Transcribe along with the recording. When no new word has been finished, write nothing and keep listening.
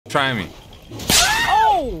Try me.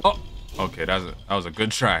 Oh! Oh! Okay, that was a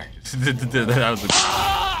good try. That was a good...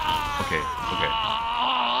 Okay, okay.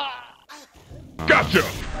 Gotcha!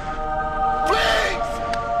 Please!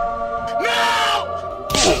 No!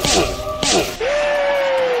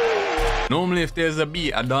 Normally, if there's a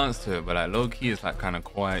beat, I dance to it, but like low key, it's like kind of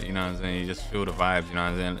quiet, you know what I'm saying? You just feel the vibes, you know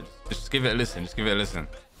what I'm saying? Just give it a listen, just give it a listen.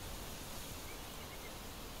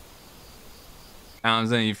 You know what I'm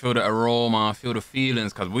saying? You feel the aroma, feel the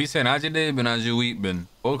feelings, cause we saying, how's your day been, how's your week been?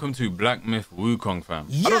 Welcome to Black Myth Wukong, fam.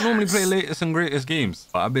 Yes. I don't normally play latest and greatest games,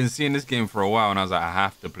 but I've been seeing this game for a while and I was like, I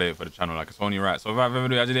have to play it for the channel, like it's only right. So if I've ever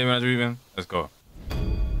do, how's your day been, how's your week been? Let's go.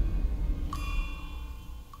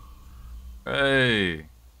 Hey.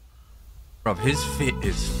 Bro, his fit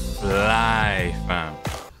is fly, fam.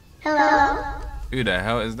 Hello. Who the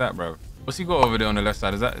hell is that, bro? What's he got over there on the left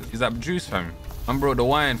side? Is that juice, fam? Man brought the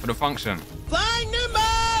wine for the function. Flying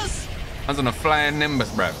Nimbus! Man's on a flying Nimbus,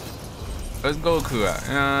 bro. Where's Goku at?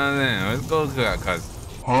 You know what I'm saying? Where's Goku at, cuz?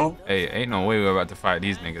 Huh? Hey, ain't no way we're about to fight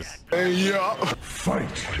these niggas. Hey, yeah. Fight.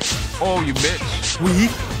 Oh, you bitch. Weak.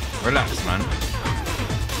 Relax, man.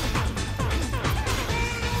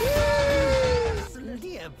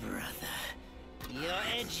 Dear brother, your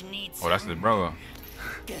edge needs... Oh, that's his brother.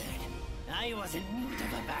 Good. I was in need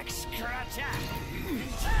of a back scratcher.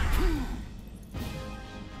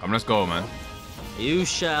 Come, let's go, man. You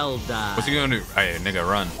shall die. What's he gonna do? Hey, nigga,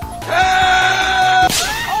 run.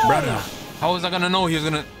 Brother, how was I gonna know he was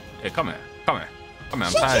gonna... Hey, come here. Come here. Come here,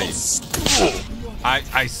 I'm tired of you.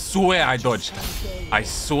 I swear I dodged. I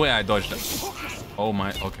swear I dodged it. Oh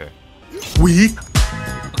my, okay. Weak.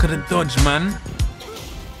 Look at the dodge, man.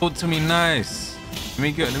 Talk to me nice.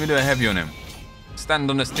 Let me do a heavy on him. Stand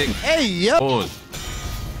on the stick. Hey, yep. Pause.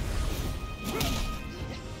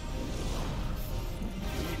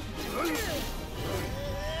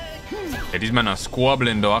 Hey, these men are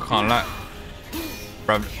squabbling though, I can't lie.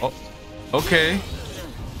 Bruv, oh, okay.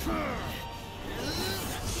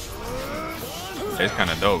 It's kind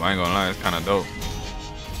of dope, I ain't gonna lie, it's kind of dope.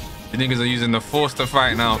 These niggas are using the force to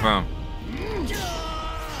fight now, fam.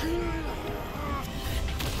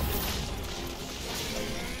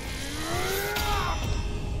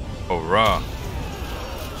 Oh, raw.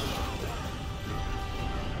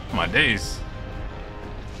 My days.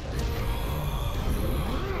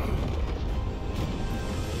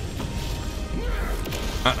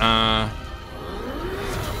 I'm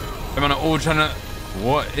all trying to...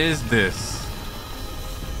 What is this?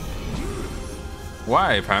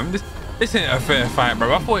 Why, fam? This ain't a fair fight,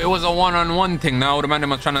 bro. I thought it was a one-on-one thing. Now the man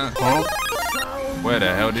was trying to... Where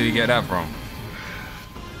the hell did he get that from?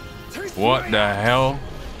 What the hell?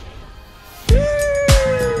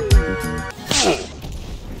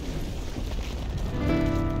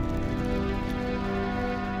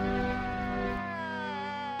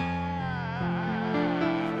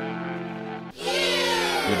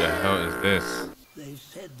 Who the hell is this? They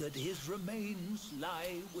said that his remains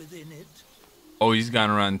lie within it. Oh, he's going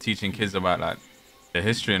around teaching kids about like the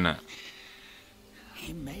history and that.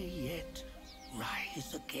 He may yet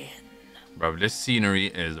rise again. Bro, this scenery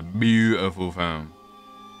is beautiful, fam.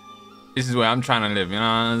 This is where I'm trying to live, you know what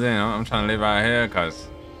I'm saying? I'm trying to live out here, cuz.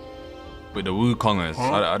 With the Wukongers.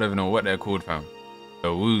 I don't even know what they're called, fam.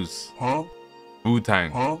 The Woos. Huh?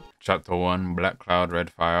 Wu-Tang. Chapter 1, Black Cloud, Red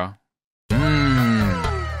Fire.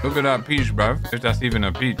 Look at that peach, bro. If that's even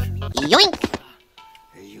a peach. Yoink.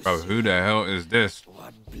 Bro, who the hell is this?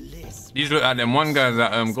 These look like them one guys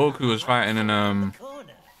that Goku was fighting in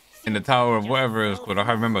the tower of whatever it was called. I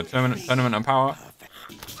can't remember. Tournament of Power.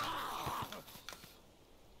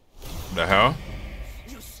 The hell?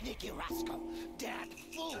 You sneaky rascal. Dad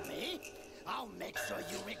fool me. I'll make sure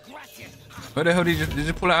you regret it. Where the hell did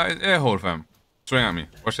you pull out his air hole, fam? Swing at me.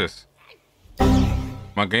 Watch this.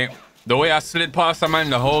 My game. The way I slid past the man,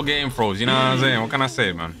 the whole game froze. You know what I'm saying? What can I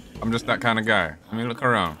say, man? I'm just that kind of guy. Let me look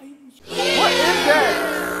around. What is that?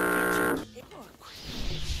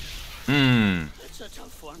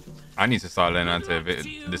 I need to start learning how to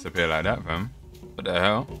disappear like that, fam. What the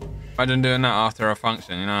hell? Imagine doing that after a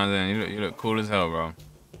function. You know what I'm saying? You look cool as hell, bro.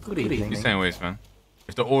 Good evening. You same ways, man.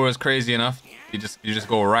 If the aura's crazy enough, you just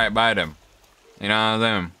go right by them. You know what I'm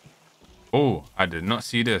saying? Oh, I did not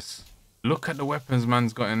see this. Look at the weapons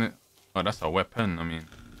man's got in it. Oh, that's a weapon. I mean,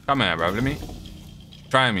 come here, bro. Let me.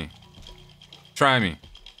 Try me. Try me.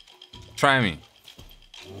 Try me.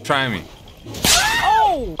 Try me.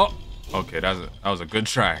 Oh! Oh! Okay, that was a good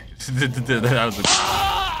try. That was a...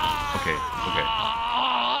 Okay, okay.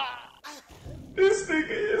 This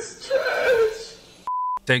nigga is trash.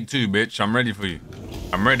 Take two, bitch. I'm ready for you.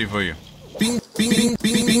 I'm ready for you. Bing, bing, bing,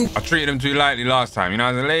 bing, bing. I treated him too lightly last time. You know,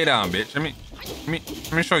 I was lay down, bitch. Let me...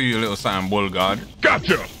 Let me show you a little something, bull guard.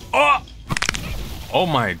 Gotcha. Oh! Oh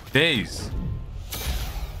my days.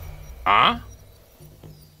 Huh?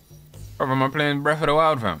 Bro, am I playing Breath of the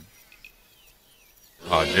Wild, fam?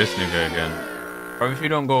 Oh, this nigga again. Bro, if you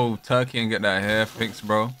don't go Turkey and get that hair fixed,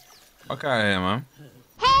 bro. Fuck out of here, man.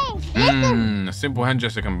 A simple hand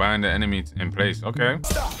gesture can bind the enemy in place. Okay.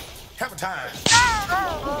 Stop. Have a time.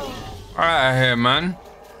 Alright here, man.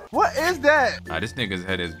 What is that? Nah, this nigga's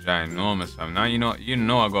head is ginormous, fam. Now you know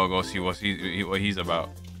I gotta go see what he's about.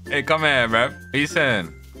 Hey, come here, bruv. What you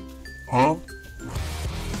saying? Huh?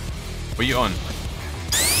 What you on?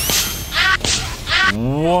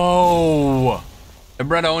 Whoa! The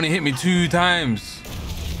brother only hit me 2 times.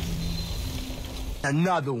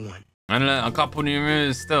 Another one. And a couple new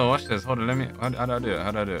moves still. Watch this. Hold on, let me. How do I do it?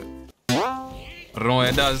 How do I do it? I don't know what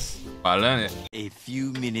it does, but I learned it. A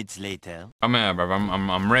few minutes later. Come here, bruv.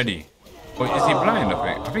 I'm ready. Oh, is he blind?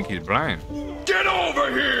 I think he's blind. Get over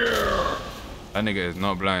here! That nigga is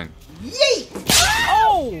not blind. Yeet!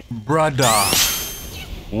 Oh! Brother.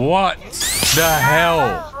 What the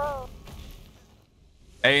hell?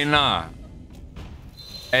 Hey, nah.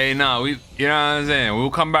 Hey, nah, you know what I'm saying? We'll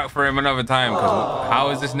come back for him another time, because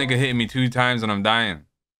how is this nigga hitting me 2 times and I'm dying?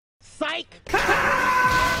 Psych!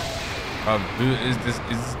 Who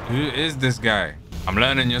is this guy? I'm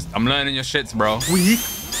learning your shits, bro. Weak.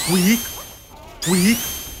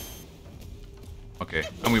 Okay,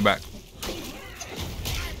 and we back.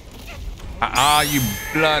 You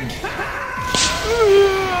blood.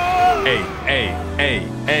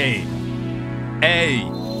 Hey.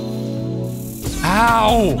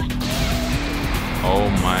 Ow! Oh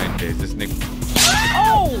my days, this nigga.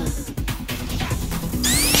 Oh!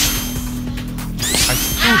 I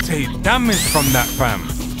still take damage from that, fam.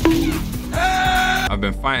 I've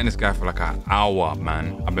been fighting this guy for like an hour,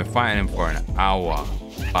 man. I've been fighting him for an hour.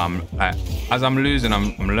 Like, as I'm losing,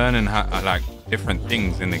 I'm learning how like different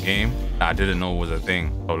things in the game that I didn't know was a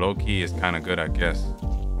thing. So low key is kind of good, I guess.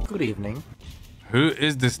 Good evening. Who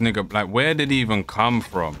is this nigga? Like, where did he even come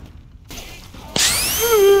from?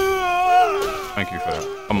 Thank you for that.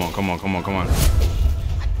 Come on.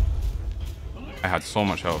 I had so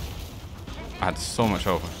much health.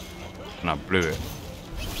 And I blew it.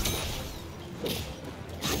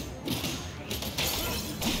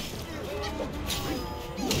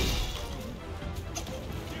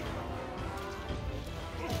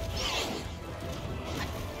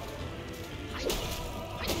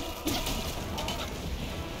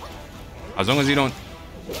 As long as you don't...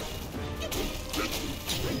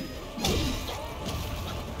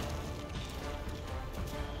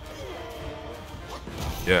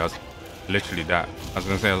 Yeah, literally that. I was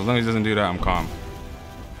gonna say, as long as he doesn't do that, I'm calm.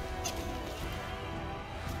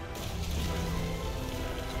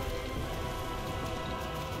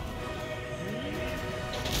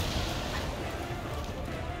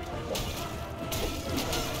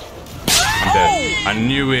 I'm dead. I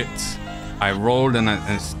knew it. I rolled and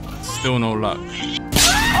still no luck.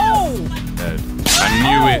 Dead. I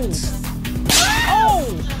knew it.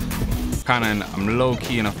 I'm low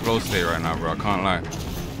key in a flow state right now, bro. I can't lie.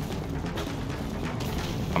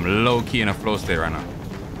 I'm low key in a flow state right now.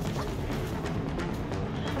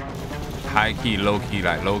 High key, low key,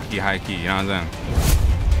 like low key, high key. You know what I'm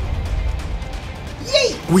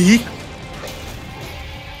saying? Yeet!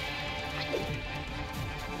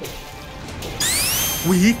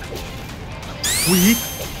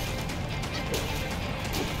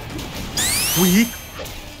 Weak.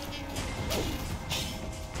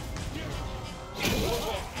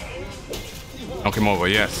 Knock him over,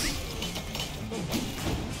 yes.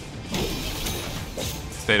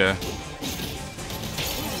 Stay there.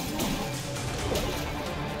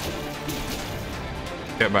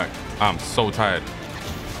 Get back. I'm so tired.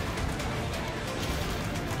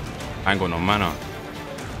 I ain't got no mana.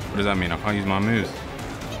 What does that mean? I can't use my moves.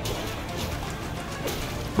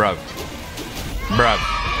 Bruv.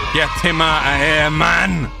 Get him out of here,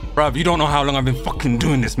 man. Bruv, you don't know how long I've been fucking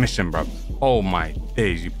doing this mission, bruv. Oh my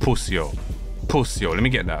days, you pussy-o. Let me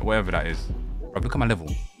get that, whatever that is. Bruv, look at my level.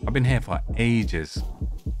 I've been here for ages.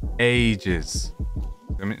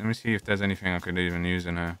 Let me see if there's anything I could even use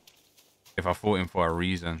in here. If I fought him for a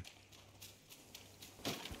reason.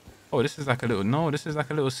 Oh, this is like a little... No, this is like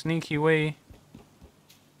a little sneaky way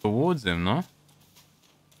towards him, no?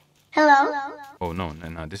 Hello? Oh, no.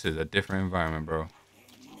 This is a different environment, bro.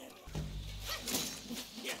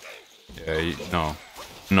 Yeah, no.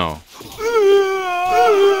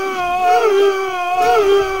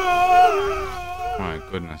 My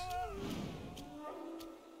goodness.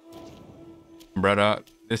 Brother,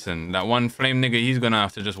 Listen, that one flame nigga, he's gonna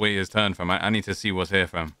have to just wait his turn, fam. I need to see what's here,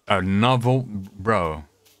 fam. Another, bro.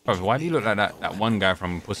 Bro, why do you look like that one guy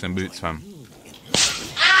from Puss in Boots, fam?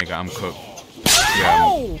 Nigga, I'm cooked.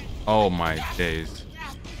 Yeah, oh my days.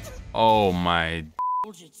 Oh my.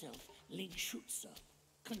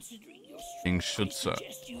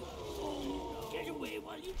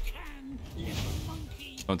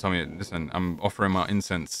 Don't tell me. Listen, I'm offering my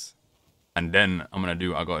incense, and then I'm gonna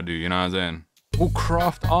do what I gotta do. You know what I'm saying? Oh,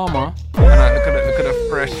 craft armor. And look at the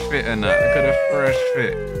fresh fit and that. Look at the fresh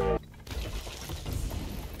fit.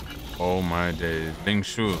 Oh my days. Ling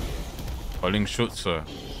Shu. Or Ling Shutsu.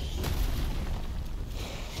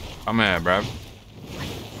 Come here, bruv.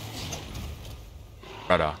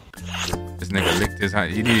 Brother. This nigga licked his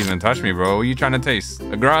hand. He didn't even touch me, bro. What are you trying to taste?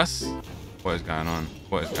 The grass? What is going on?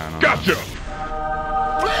 What is going on? Gotcha!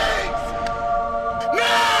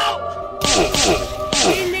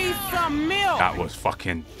 We need some milk. That was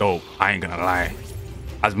fucking dope. I ain't gonna lie.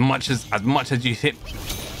 As much as you hit.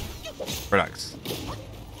 Relax.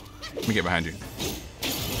 Let me get behind you.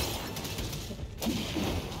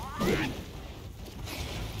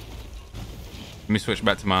 Let me switch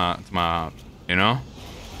back to my, you know?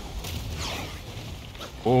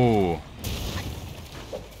 Oh.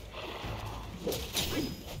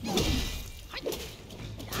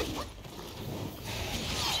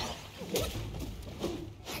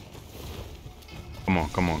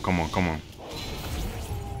 Come on.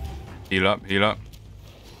 Heal up.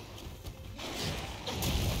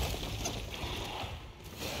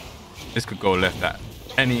 This could go left at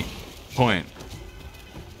any point.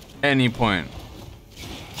 Any point.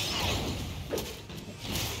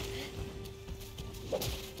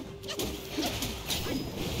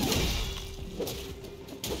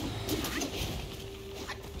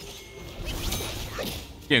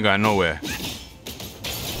 You ain't going nowhere.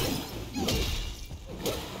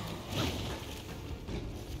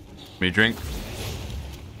 Me drink.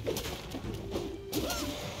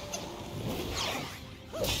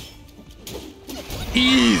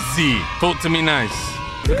 Easy. Talk to me nice.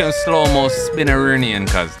 Look at slow-mo spinnerinian,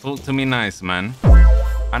 cuz. Talk to me nice, man.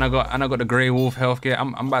 And I got the Grey Wolf healthcare.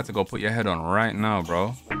 I'm about to go put your head on right now,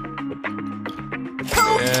 bro.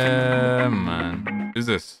 Yeah, man. Who's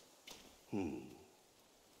this?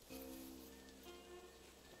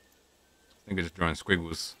 Nigga just drawing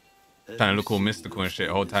squiggles. Trying to look all mystical and shit.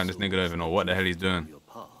 The whole time this nigga don't even know what the hell he's doing.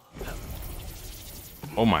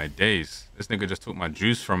 Oh my days. This nigga just took my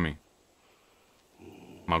juice from me.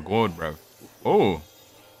 My god, bro. Oh.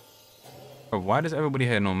 Bro, why does everybody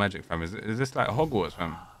here know magic, fam? Is this like Hogwarts,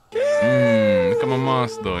 fam? Look at my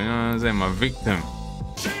master, you know what I'm saying? My victim.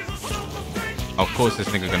 Of course this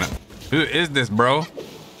nigga gonna... Who is this, bro?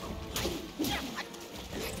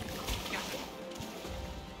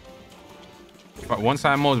 But once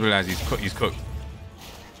I most realize he's cooked. He's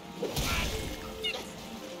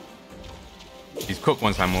cooked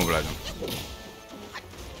once I mobilize him.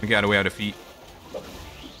 Let me get out of the way of the feet.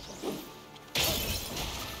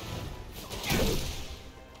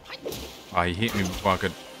 Oh, he hit me before I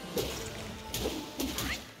could.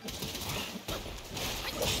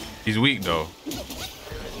 He's weak though.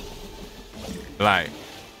 Light.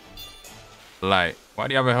 Why do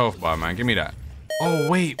you have a health bar, man? Give me that.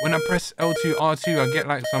 Oh wait, when I press L2, R2, I get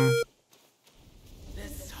like some...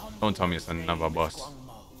 Don't tell me it's another boss.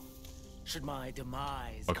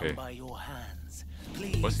 Okay.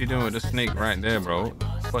 What's he doing with the snake right there, bro?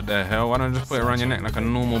 What the hell? Why don't I just put it around your neck like a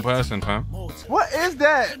normal person, fam? What is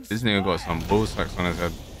that? This nigga got some bull sacks on his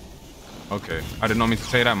head. Okay. I did not mean to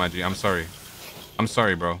say that, my G. I'm sorry. I'm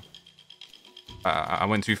sorry, bro. I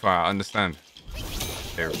went too far. I understand.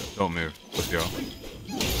 Here, don't move. What's your...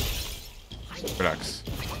 Relax.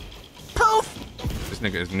 Poof! This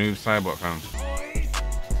nigga is noob cyborg, fam.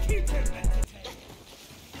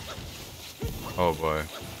 Oh boy.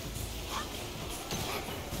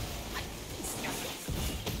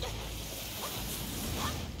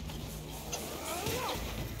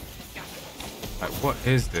 Like, what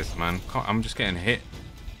is this, man? I'm just getting hit.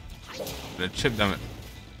 The chip, damn it.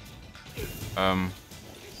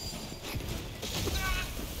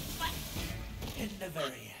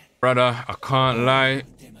 Brother, I can't lie.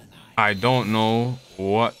 I don't know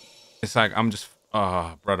what. It's like I'm just.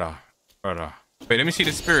 Brother. Wait, let me see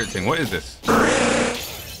the spirit thing. What is this?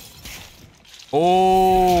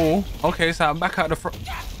 Oh, okay. So I'm back out the front.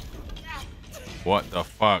 What the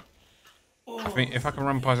fuck? I think if I can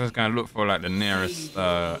run past this guy and look for like the nearest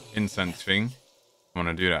incense thing, I'm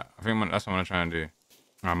gonna do that. I think that's what I'm gonna try and do.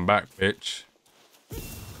 I'm back, bitch.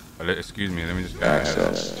 Excuse me. Let me just.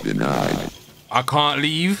 Access denied. I can't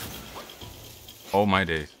leave. Oh my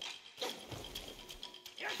days.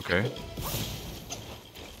 Okay.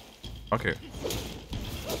 Okay.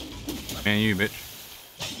 Man, you bitch.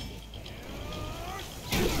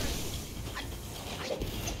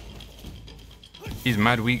 He's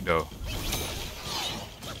mad weak though.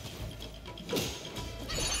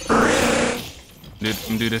 Dude,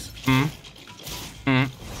 do this.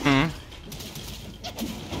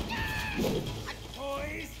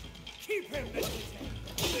 Boys, keep him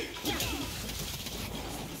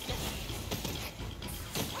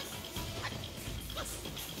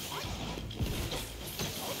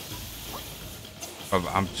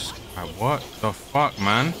I'm just. What the fuck,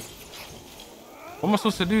 man? What am I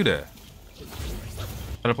supposed to do there?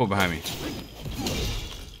 Teleport behind me.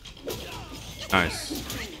 Nice.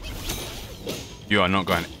 You are not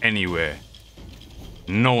going anywhere.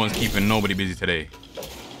 No one's keeping nobody busy today.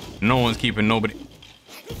 No one's keeping nobody.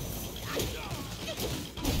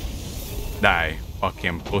 Die,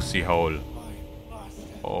 fucking pussy hole.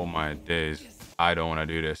 Oh my days. I don't want to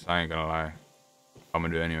do this. I ain't gonna lie. I'm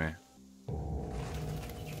gonna do it anyway.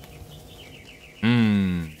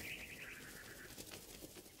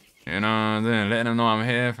 You know, then letting them know I'm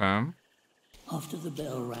here, fam. After the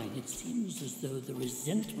bell rang, it seems as though the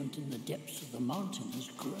resentment in the depths of the mountain has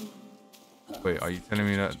grown. Wait, are you telling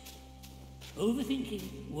me that?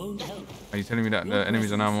 Overthinking won't help. Are you telling me that the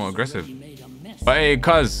enemies are now more aggressive? But hey,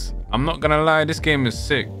 cuz, I'm not gonna lie, this game is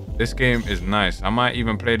sick. This game is nice. I might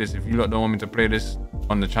even play this. If you lot don't want me to play this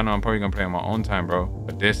on the channel, I'm probably gonna play on my own time, bro.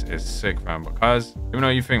 But this is sick, fam. But cuz, let me know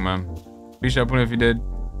what you think, man. Please share a if you did.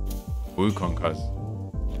 Wukong, cuz.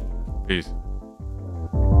 Peace.